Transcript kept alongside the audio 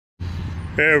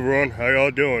Hey everyone, how y'all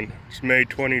doing? It's May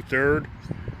 23rd.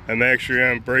 I'm actually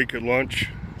on break at lunch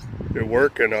at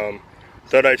work, and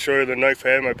thought I'd show you the knife I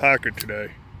had in my pocket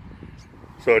today.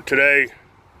 So today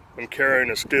I'm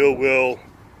carrying a Steel Will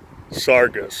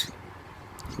Sargas.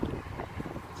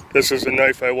 This is a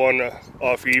knife I won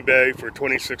off eBay for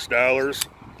 $26.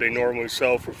 They normally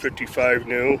sell for $55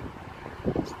 new,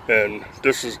 and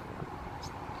this is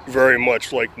very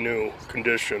much like new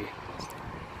condition.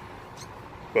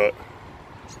 But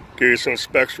give you some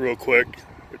specs real quick.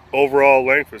 Overall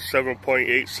length is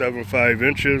 7.875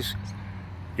 inches.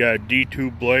 Got a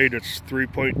D2 blade, it's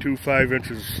 3.25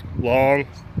 inches long.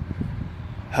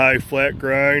 High flat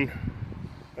grind.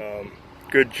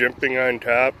 Good jimping on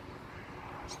top.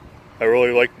 I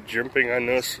really like the jimping on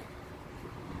this.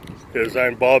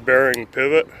 Designed ball bearing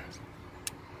pivot.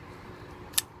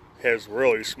 Has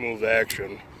really smooth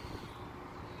action.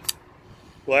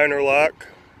 Liner lock.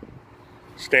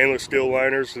 Stainless steel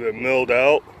liners that are milled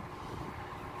out.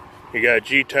 You got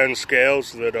G10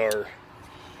 scales that are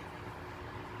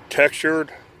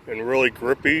textured and really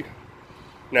grippy.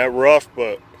 Not rough,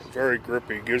 but very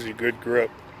grippy. Gives you good grip.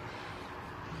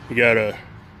 You got a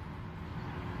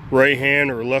right hand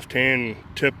or left hand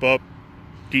tip up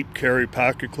deep carry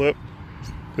pocket clip.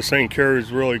 This thing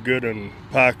carries really good in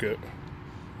pocket,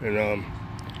 and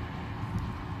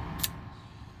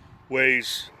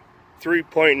weighs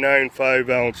 3.95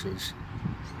 ounces.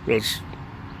 So it's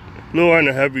a little on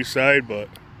the heavy side, but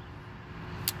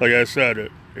like I said,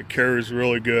 it carries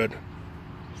really good.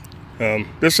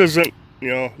 This isn't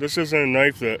a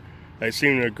knife that I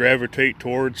seem to gravitate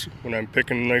towards when I'm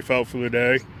picking a knife out for the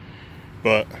day,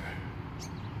 but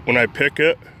when I pick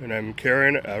it and I'm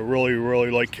carrying it, I really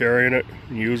like carrying it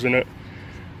and using it.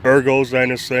 Ergos on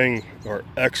this thing are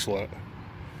excellent.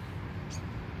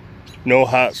 No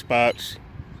hot spots.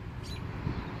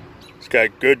 It's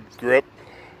got good grip.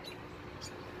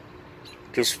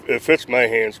 Just, it fits my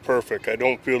hands perfect. I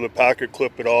don't feel the pocket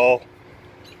clip at all.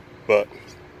 But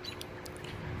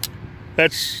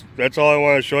that's all I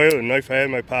want to show you, the knife I had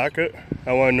in my pocket.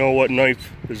 I want to know what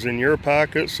knife is in your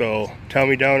pocket, so tell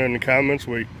me down in the comments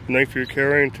what knife you're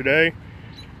carrying today.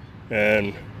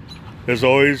 And as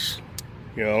always,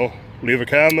 leave a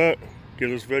comment,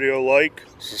 give this video a like,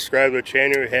 subscribe to the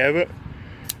channel if you haven't.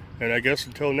 And I guess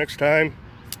until next time,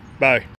 bye.